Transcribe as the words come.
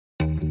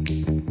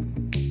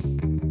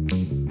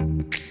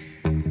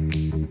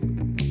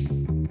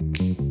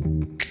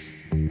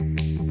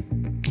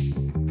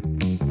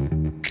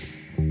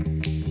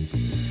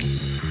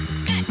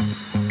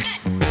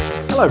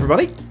Hello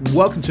everybody,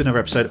 welcome to another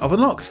episode of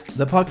Unlocked,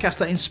 the podcast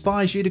that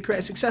inspires you to create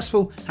a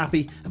successful,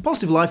 happy and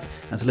positive life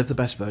and to live the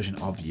best version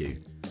of you.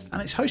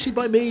 And it's hosted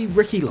by me,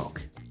 Ricky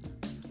Locke.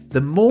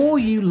 The more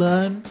you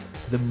learn,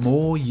 the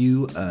more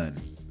you earn.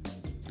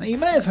 Now you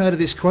may have heard of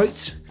this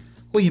quote,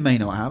 or you may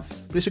not have,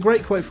 but it's a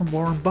great quote from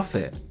Warren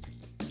Buffett.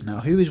 Now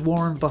who is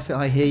Warren Buffett,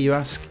 I hear you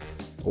ask?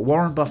 Well,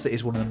 Warren Buffett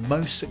is one of the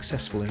most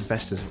successful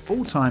investors of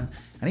all time,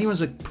 and he runs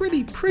a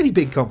pretty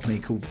big company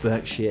called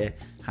Berkshire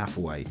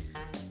Hathaway.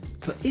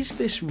 But is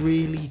this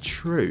really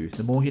true?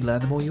 The more you learn,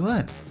 the more you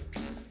earn.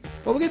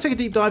 Well, we're going to take a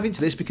deep dive into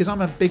this because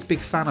I'm a big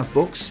fan of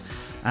books,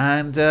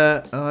 and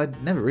I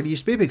never really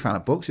used to be a big fan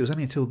of books. It was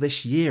only until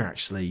this year,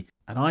 actually.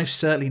 And I've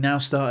certainly now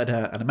started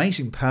an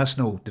amazing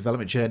personal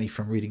development journey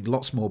from reading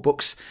lots more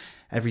books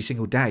every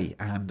single day.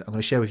 And I'm going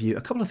to share with you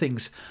a couple of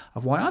things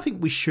of why I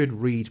think we should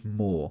read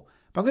more.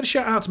 But I'm going to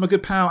shout out to my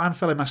good pal and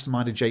fellow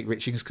masterminder, Jake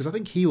Richings, because I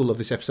think he will love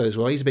this episode as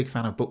well. He's a big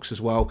fan of books as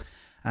well.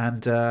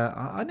 And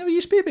I never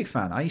used to be a big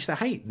fan. I used to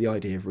hate the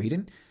idea of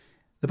reading.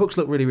 The books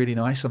look really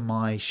nice on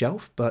my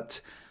shelf,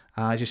 but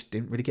I just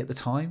didn't really get the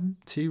time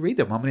to read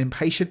them. I'm an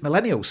impatient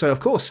millennial, so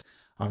of course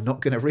I'm not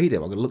going to read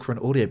them. I'm going to look for an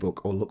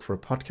audiobook or look for a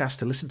podcast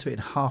to listen to it in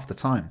half the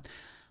time.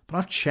 But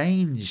I've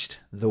changed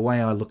the way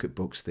I look at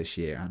books this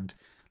year. And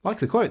like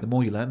the quote, the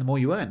more you learn, the more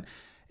you earn.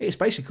 It's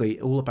basically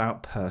all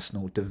about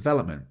personal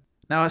development.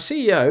 Now, a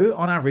CEO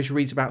on average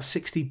reads about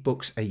 60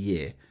 books a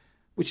year,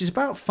 which is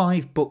about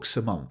 5 books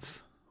a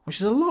month. Which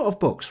is a lot of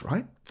books,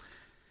 right?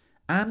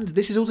 And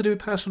this is all to do with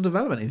personal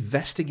development,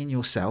 investing in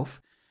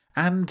yourself.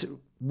 And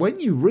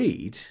when you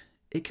read,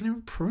 it can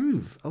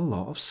improve a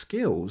lot of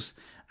skills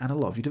and a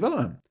lot of your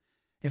development.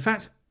 In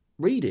fact,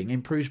 reading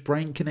improves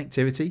brain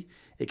connectivity.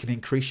 It can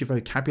increase your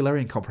vocabulary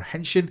and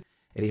comprehension.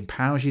 It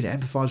empowers you to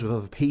empathize with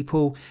other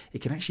people.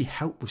 It can actually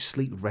help with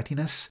sleep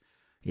readiness.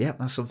 Yeah,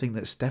 that's something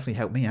that's definitely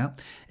helped me out.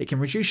 It can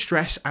reduce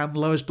stress and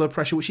lowers blood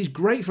pressure, which is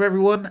great for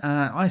everyone.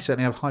 I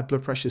certainly have high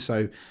blood pressure,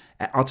 so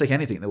I'll take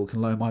anything that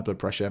can lower my blood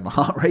pressure and my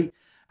heart rate.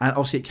 And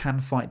obviously it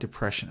can fight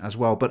depression as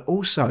well, but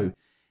also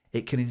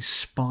it can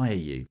inspire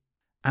you.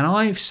 And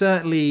I've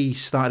certainly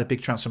started a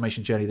big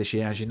transformation journey this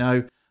year. As you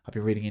know, I've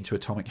been reading into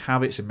Atomic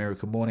Habits and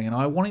Miracle Morning, and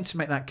I wanted to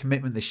make that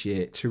commitment this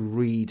year to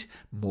read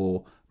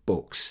more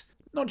books.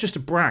 Not just to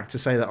brag to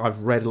say that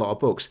I've read a lot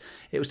of books,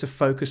 it was to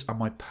focus on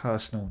my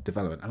personal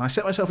development. And I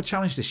set myself a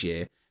challenge this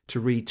year to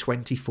read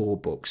 24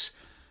 books,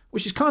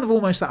 which is kind of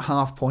almost that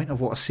half point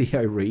of what a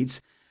CEO reads.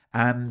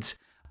 And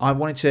I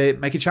wanted to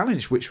make a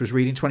challenge, which was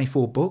reading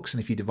 24 books.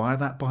 And if you divide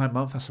that by a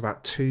month, that's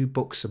about 2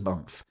 books a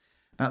month.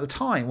 Now, at the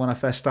time when I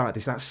first started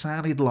this, that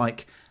sounded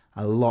like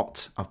a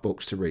lot of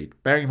books to read.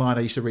 Bearing in mind,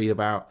 I used to read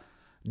about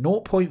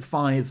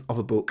 0.5 of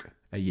a book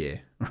a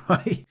year,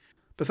 right?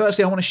 But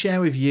firstly, I want to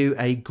share with you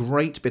a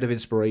great bit of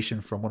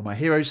inspiration from one of my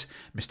heroes,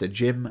 Mr.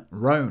 Jim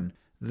Rohn.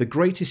 The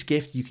greatest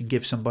gift you can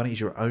give somebody is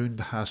your own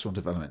personal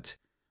development.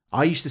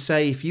 I used to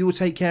say, if you will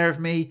take care of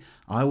me,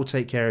 I will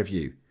take care of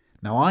you.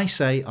 Now I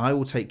say, I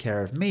will take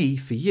care of me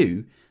for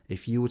you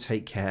if you will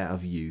take care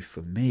of you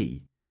for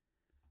me.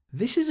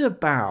 This is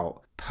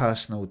about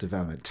personal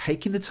development,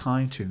 taking the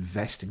time to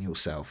invest in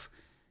yourself.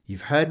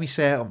 You've heard me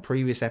say it on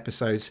previous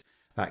episodes,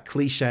 that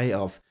cliche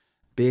of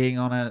being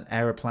on an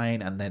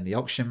aeroplane and then the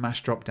oxygen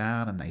mask dropped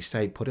down and they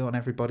say put it on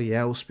everybody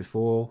else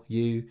before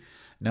you.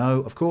 No,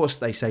 of course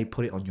they say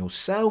put it on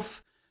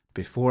yourself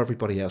before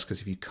everybody else,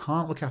 because if you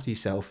can't look after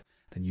yourself,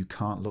 then you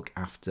can't look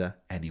after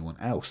anyone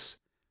else.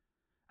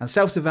 And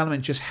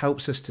self-development just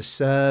helps us to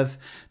serve,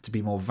 to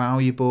be more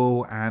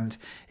valuable, and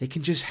it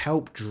can just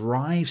help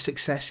drive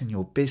success in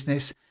your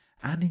business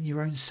and in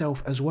your own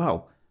self as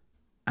well.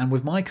 And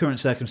with my current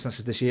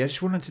circumstances this year, I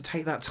just wanted to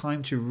take that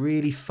time to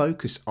really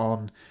focus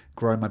on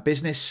growing my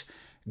business,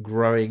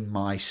 growing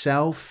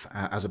myself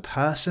as a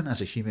person,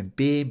 as a human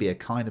being, be a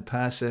kinder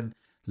person,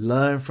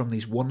 learn from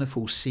these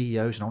wonderful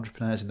CEOs and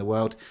entrepreneurs in the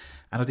world.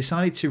 And I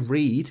decided to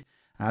read,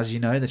 as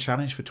you know, the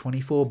challenge for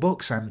 24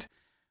 books. And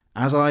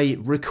as I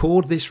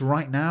record this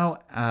right now,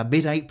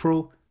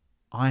 mid-April,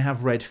 I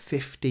have read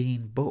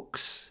 15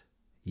 books.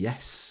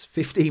 Yes,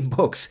 15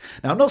 books.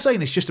 Now, I'm not saying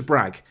this just to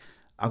brag.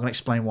 I'm going to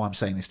explain why I'm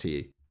saying this to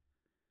you.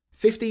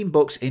 15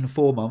 books in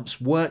 4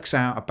 months works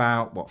out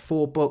about,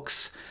 4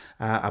 books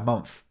a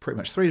month, pretty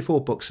much 3 to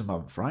 4 books a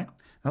month, right?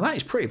 Now that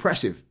is pretty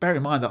impressive. Bear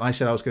in mind that I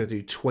said I was going to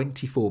do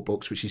 24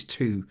 books, which is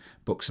 2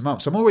 books a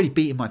month. So I'm already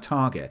beating my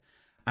target.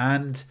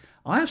 And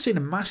I have seen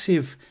a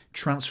massive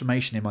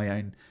transformation in my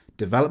own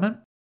development,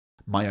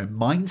 my own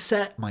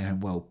mindset, my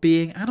own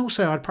well-being, and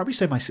also I'd probably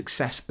say my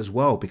success as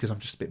well, because I'm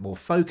just a bit more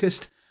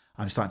focused.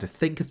 I'm starting to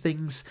think of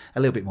things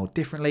a little bit more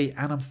differently,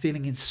 and I'm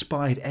feeling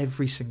inspired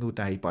every single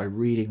day by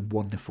reading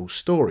wonderful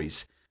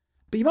stories.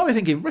 But you might be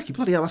thinking, Ricky,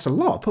 bloody hell, that's a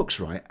lot of books,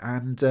 right?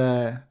 And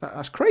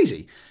that's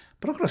crazy.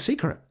 But I've got a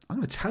secret. I'm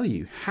going to tell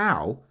you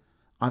how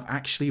I've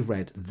actually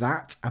read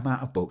that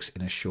amount of books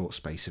in a short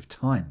space of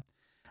time.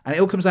 And it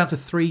all comes down to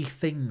 3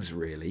 things,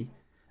 really.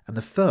 And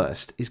the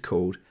first is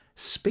called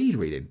speed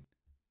reading.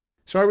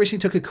 So I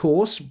recently took a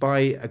course by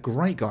a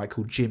great guy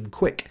called Jim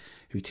Quick,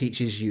 who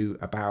teaches you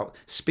about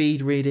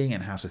speed reading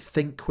and how to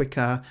think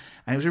quicker.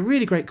 And it was a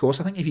really great course.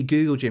 I think if you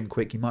Google Jim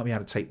Quick, you might be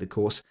able to take the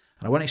course.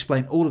 And I won't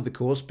explain all of the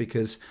course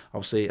because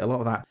obviously a lot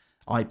of that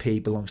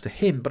IP belongs to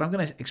him, but I'm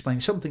going to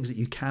explain some things that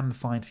you can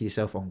find for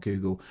yourself on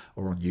Google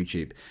or on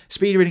YouTube.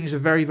 Speed reading is a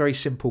very, very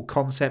simple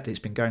concept. It's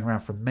been going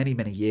around for many,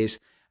 many years,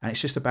 and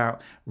it's just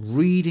about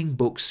reading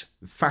books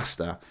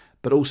faster,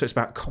 but also it's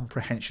about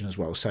comprehension as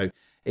well. So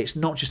it's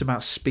not just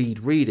about speed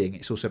reading,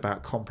 it's also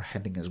about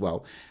comprehending as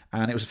well.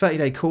 And it was a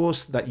 30-day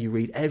course that you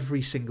read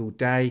every single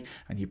day,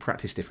 and you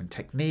practice different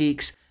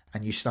techniques,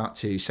 and you start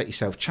to set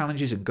yourself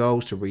challenges and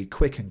goals to read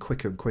quick and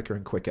quicker and quicker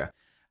and quicker.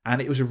 And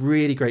it was a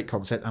really great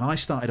concept. And I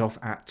started off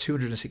at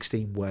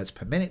 216 words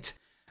per minute.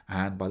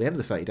 And by the end of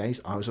the 30 days,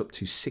 I was up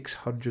to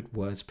 600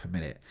 words per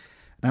minute.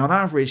 Now, on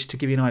average, to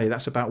give you an idea,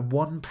 that's about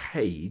 1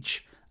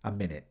 page a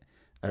minute.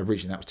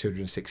 Originally, that was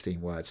 216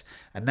 words.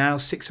 And now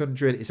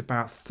 600 is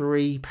about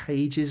 3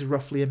 pages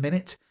roughly a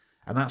minute.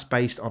 And that's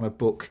based on a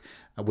book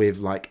with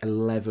like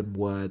 11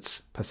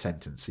 words per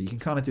sentence. So you can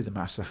kind of do the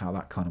maths of how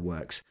that kind of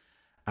works.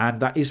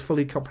 And that is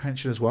fully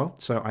comprehension as well.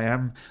 So I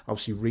am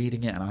obviously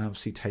reading it and I'm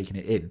obviously taking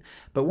it in.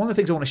 But one of the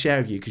things I want to share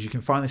with you, because you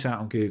can find this out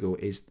on Google,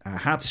 is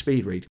how to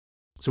speed read.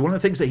 So one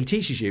of the things that he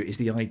teaches you is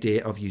the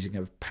idea of using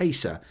a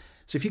pacer.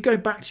 So if you go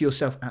back to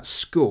yourself at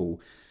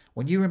school,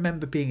 when you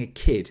remember being a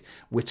kid,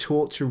 we're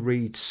taught to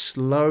read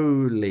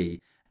slowly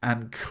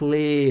and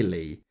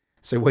clearly.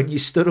 So when you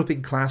stood up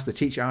in class, the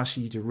teacher asks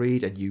you to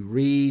read and you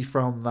read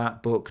from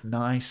that book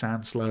nice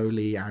and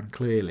slowly and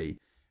clearly.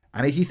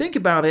 And if you think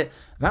about it,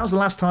 that was the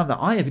last time that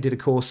I ever did a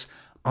course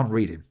on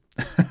reading.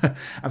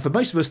 And for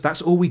most of us,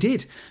 that's all we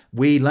did.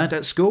 We learned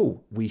at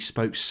school. We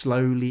spoke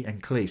slowly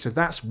and clearly. So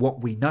that's what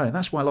we know. And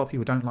that's why a lot of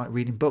people don't like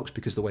reading books,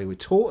 because the way we're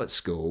taught at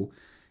school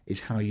is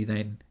how you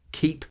then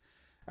keep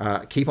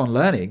on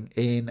learning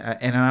in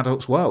an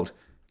adult's world.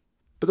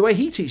 But the way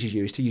he teaches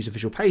you is to use a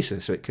visual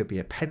pacer. So it could be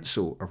a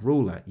pencil, a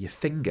ruler, your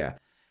finger.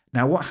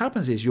 Now, what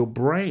happens is your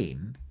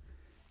brain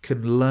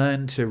can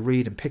learn to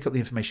read and pick up the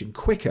information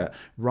quicker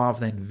rather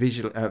than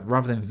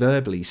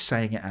verbally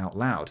saying it out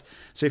loud.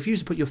 So if you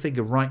used to put your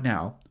finger right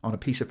now on a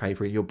piece of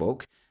paper in your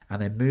book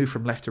and then move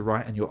from left to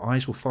right and your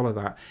eyes will follow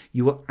that,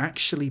 you will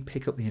actually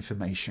pick up the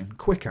information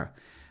quicker.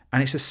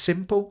 And it's a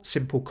simple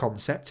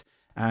concept.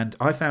 And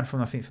I found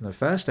from the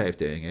first day of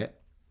doing it,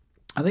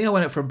 I think I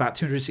went up from about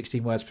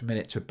 216 words per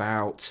minute to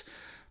about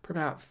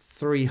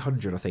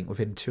 300, I think,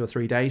 within 2 or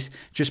 3 days,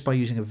 just by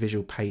using a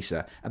visual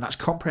pacer. And that's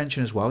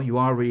comprehension as well. You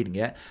are reading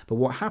it, but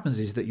what happens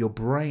is that your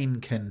brain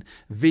can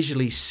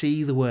visually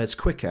see the words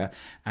quicker,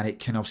 and it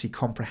can obviously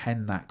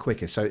comprehend that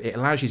quicker. So it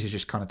allows you to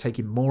just kind of take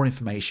in more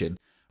information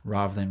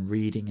rather than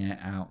reading it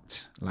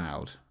out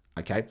loud.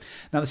 Okay.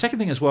 Now, the second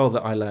thing as well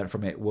that I learned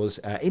from it was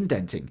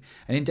indenting.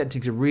 And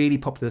indenting is a really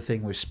popular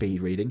thing with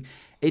speed reading.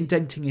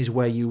 Indenting is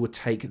where you would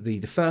take the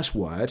first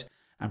word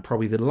and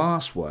probably the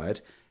last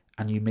word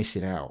and you miss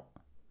it out.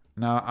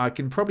 Now, I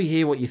can probably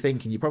hear what you're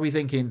thinking. You're probably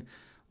thinking,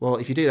 well,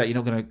 if you do that, you're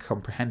not going to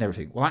comprehend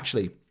everything. Well,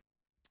 actually,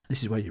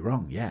 this is where you're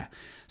wrong, yeah.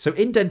 So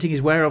indenting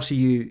is where obviously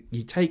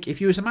you take, if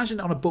you imagine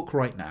on a book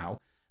right now,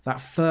 that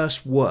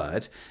first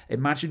word,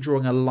 imagine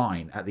drawing a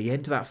line at the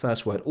end of that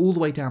first word all the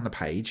way down the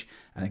page,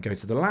 and then go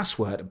to the last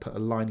word and put a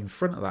line in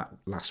front of that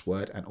last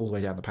word and all the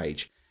way down the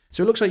page.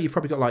 So it looks like you've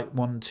probably got like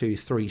 1, 2,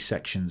 3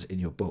 sections in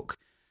your book.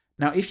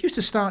 Now, if you were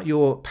to start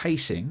your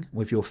pacing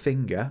with your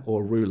finger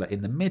or ruler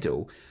in the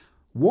middle,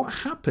 what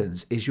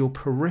happens is your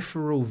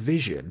peripheral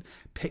vision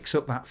picks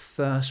up that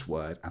first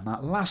word and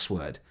that last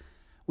word,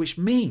 which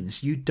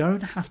means you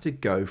don't have to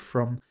go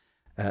from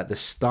the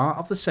start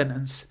of the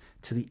sentence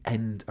to the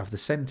end of the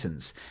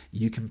sentence.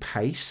 You can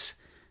pace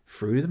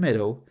through the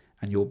middle,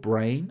 and your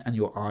brain and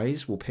your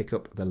eyes will pick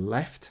up the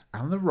left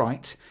and the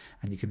right,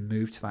 and you can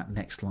move to that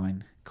next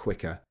line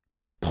quicker.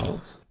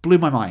 Blew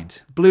my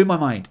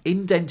mind.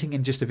 Indenting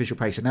in just a visual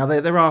pacer. Now,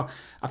 there are,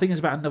 I think there's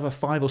about another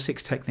 5 or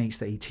 6 techniques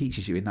that he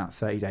teaches you in that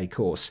 30-day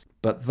course.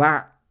 But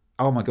that,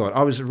 oh my God,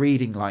 I was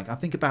reading I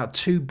think about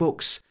 2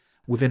 books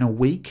within a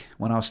week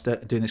when I was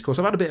doing this course.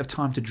 I've had a bit of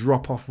time to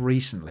drop off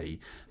recently,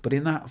 but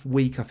in that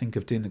week, I think,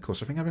 of doing the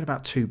course, I think I read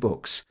about 2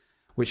 books,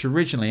 which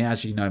originally,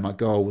 as you know, my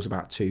goal was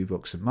about 2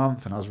 books a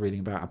month, and I was reading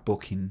about a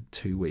book in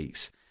 2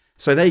 weeks.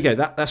 So there you go.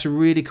 That's a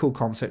really cool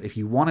concept. If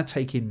you want to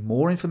take in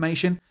more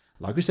information,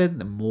 like we said,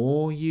 the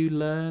more you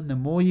learn, the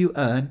more you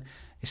earn.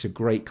 It's a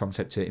great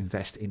concept to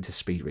invest into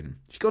speed reading.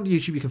 If you go on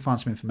YouTube, you can find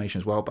some information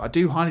as well, but I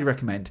do highly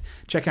recommend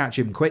check out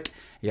Jim Quick.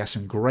 He has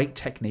some great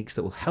techniques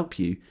that will help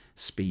you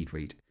speed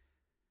read.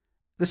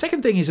 The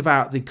second thing is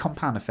about the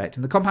compound effect,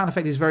 and the compound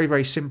effect is a very,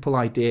 very simple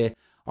idea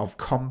of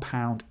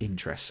compound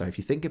interest. So if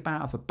you think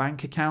about a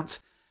bank account,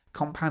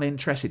 compound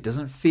interest, it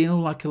doesn't feel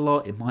like a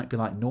lot. It might be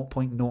like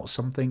 0.0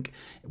 something,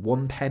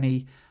 1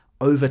 penny.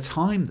 Over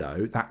time,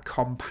 though, that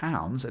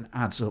compounds and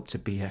adds up to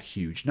be a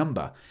huge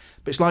number.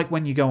 But it's like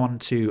when you go on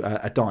to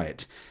a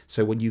diet.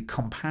 So when you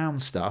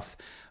compound stuff,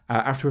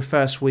 after a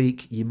first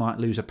week, you might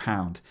lose a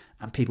pound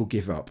and people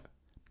give up.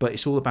 But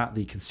it's all about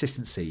the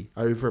consistency.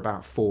 Over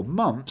about 4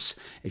 months,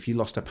 if you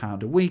lost a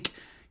pound a week,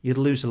 you'd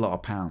lose a lot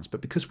of pounds.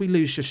 But because we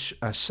lose just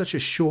such a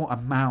short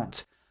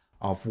amount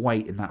of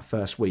weight in that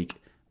first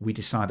week, we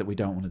decide that we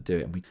don't want to do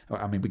it,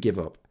 and we give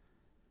up.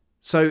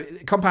 So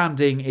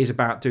compounding is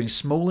about doing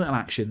small little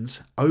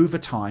actions over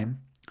time,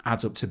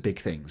 adds up to big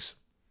things.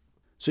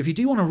 So if you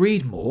do want to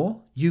read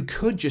more, you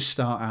could just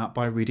start out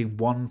by reading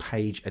 1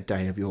 page a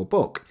day of your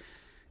book.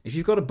 If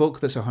you've got a book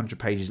that's 100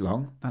 pages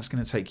long, that's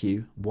going to take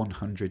you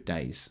 100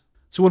 days.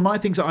 So one of my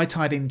things that I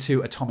tied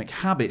into Atomic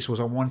Habits was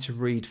I wanted to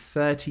read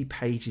 30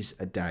 pages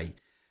a day.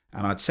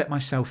 And I'd set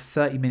myself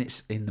 30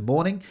 minutes in the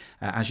morning.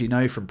 As you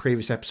know from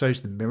previous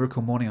episodes, the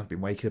miracle morning, I've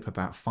been waking up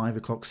about 5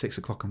 o'clock, 6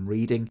 o'clock and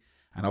reading.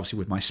 And obviously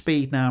with my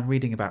speed now, I'm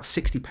reading about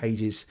 60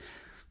 pages,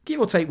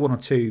 give or take 1 or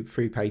 2,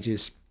 3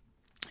 pages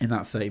in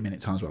that 30-minute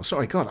time as well.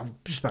 Sorry, God, I'm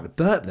just about to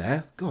burp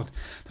there. God,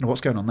 don't know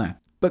what's going on there.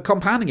 But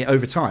compounding it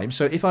over time.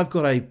 So if I've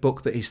got a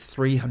book that is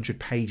 300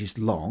 pages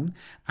long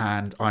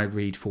and I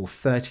read for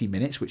 30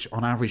 minutes, which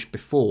on average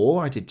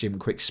before I did Jim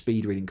Quick's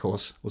speed reading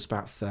course was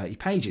about 30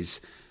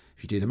 pages.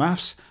 If you do the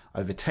maths,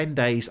 over 10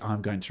 days,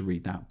 I'm going to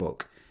read that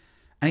book.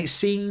 And it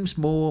seems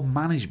more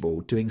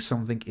manageable doing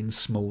something in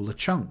smaller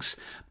chunks,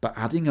 but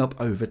adding up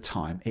over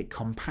time, it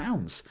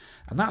compounds.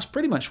 And that's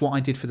pretty much what I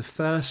did for the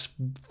first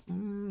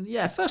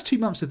 2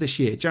 months of this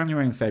year,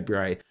 January and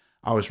February.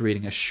 I was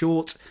reading a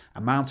short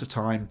amount of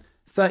time,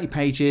 30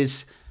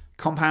 pages,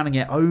 compounding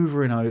it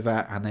over and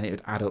over, and then it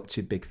would add up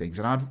to big things.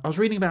 And I was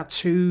reading about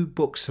 2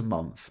 books a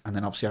month, and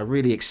then obviously I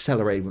really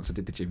accelerated once I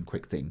did the Jim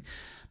Quick thing.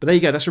 But there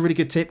you go, that's a really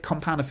good tip,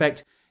 compound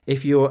effect.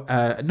 If you're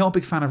not a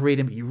big fan of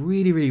reading, but you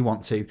really, really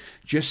want to,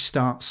 just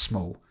start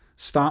small.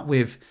 Start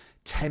with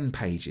 10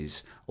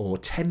 pages or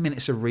 10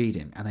 minutes of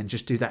reading, and then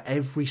just do that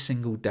every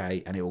single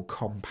day, and it will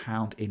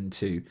compound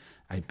into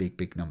a big,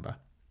 big number.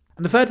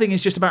 And the third thing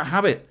is just about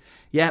habit.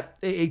 Yeah,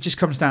 it just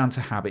comes down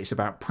to habit. It's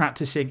about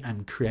practicing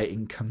and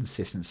creating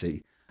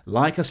consistency.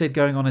 Like I said,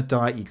 going on a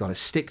diet, you got to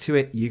stick to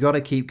it. You got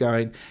to keep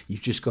going.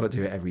 You've just got to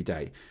do it every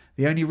day.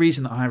 The only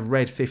reason that I've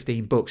read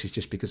 15 books is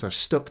just because I've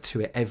stuck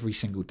to it every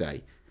single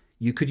day.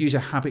 You could use a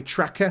habit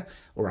tracker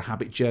or a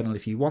habit journal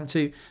if you want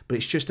to, but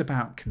it's just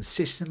about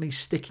consistently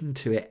sticking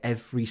to it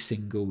every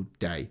single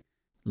day.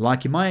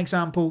 Like in my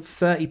example,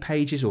 30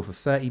 pages or for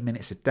 30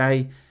 minutes a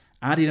day,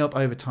 adding up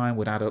over time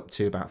would add up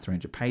to about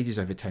 300 pages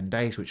over 10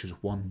 days, which was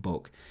 1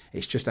 book.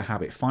 It's just a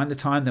habit. Find the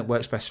time that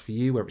works best for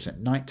you, whether it's at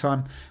night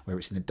time, whether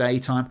it's in the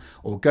daytime,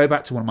 or go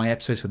back to one of my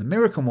episodes for the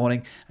Miracle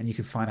Morning and you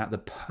can find out the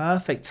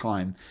perfect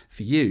time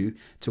for you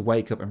to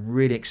wake up and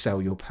really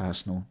excel your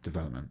personal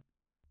development.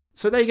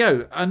 So there you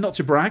go. Not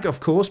to brag, of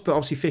course, but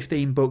obviously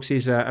 15 books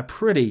is a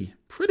pretty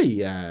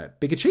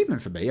big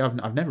achievement for me.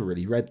 I've never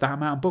really read that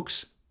amount of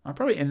books.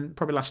 In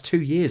the last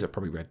 2 years, I've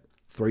probably read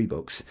 3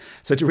 books.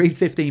 So to read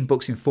 15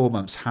 books in 4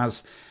 months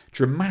has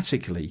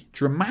dramatically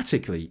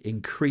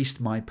increased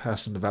my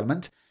personal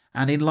development.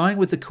 And in line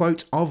with the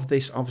quote of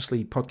this,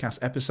 obviously, podcast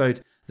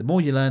episode, the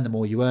more you learn, the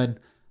more you earn.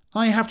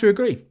 I have to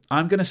agree.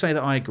 I'm going to say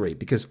that I agree,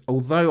 because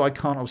although I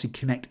can't obviously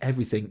connect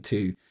everything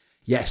to,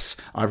 yes,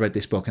 I read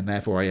this book and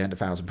therefore I earned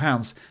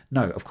 £1,000.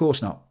 No, of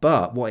course not.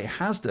 But what it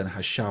has done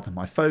has sharpened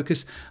my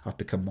focus. I've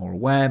become more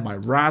aware. My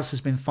RAS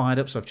has been fired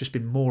up. So I've just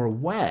been more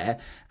aware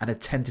and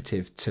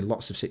attentive to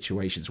lots of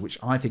situations, which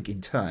I think in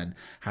turn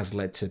has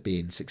led to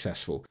being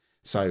successful.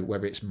 So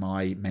whether it's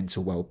my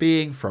mental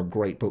well-being from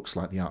great books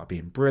like The Art of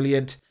Being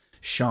Brilliant,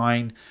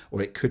 Shine, or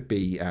it could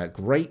be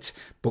great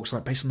books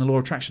like based on the law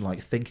of attraction,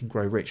 like Think and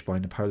Grow Rich by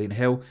Napoleon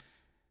Hill.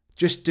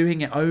 Just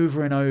doing it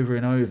over and over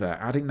and over,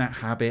 adding that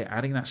habit,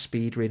 adding that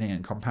speed reading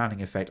and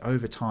compounding effect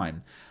over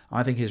time,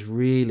 I think has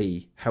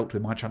really helped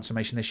with my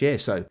transformation this year.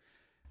 So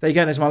there you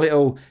go. There's my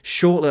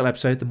short little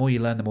episode. The more you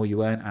learn, the more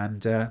you earn.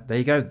 And there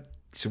you go.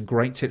 Some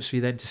great tips for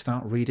you then to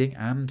start reading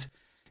and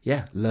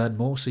learn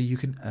more so you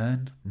can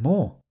earn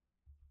more.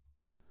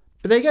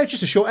 But there you go,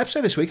 just a short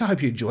episode this week. I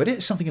hope you enjoyed it.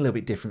 It's something a little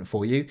bit different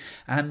for you.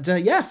 And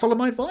follow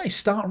my advice.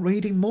 Start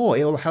reading more.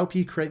 It will help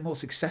you create more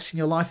success in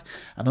your life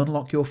and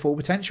unlock your full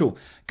potential.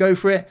 Go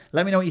for it.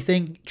 Let me know what you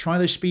think. Try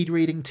those speed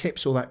reading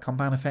tips or that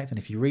compound effect. And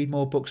if you read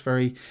more books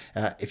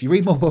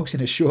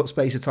in a short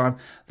space of time,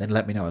 then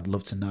let me know. I'd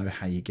love to know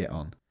how you get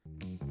on.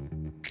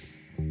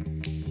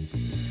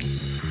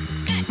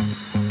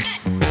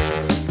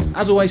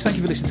 As always, thank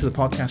you for listening to the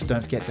podcast.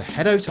 Don't forget to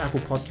head over to Apple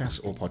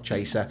Podcasts or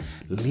Podchaser,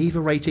 leave a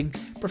rating,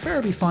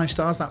 preferably 5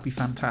 stars, that'd be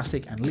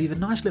fantastic, and leave a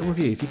nice little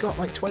review. If you've got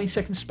 20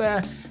 seconds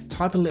spare,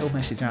 type a little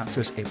message out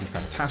to us, it'd be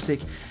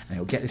fantastic, and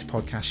it'll get this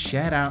podcast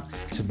shared out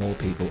to more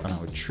people, and I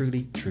would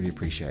truly, truly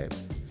appreciate it.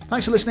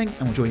 Thanks for listening,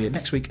 and we'll join you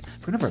next week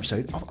for another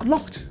episode of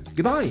Unlocked.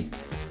 Goodbye.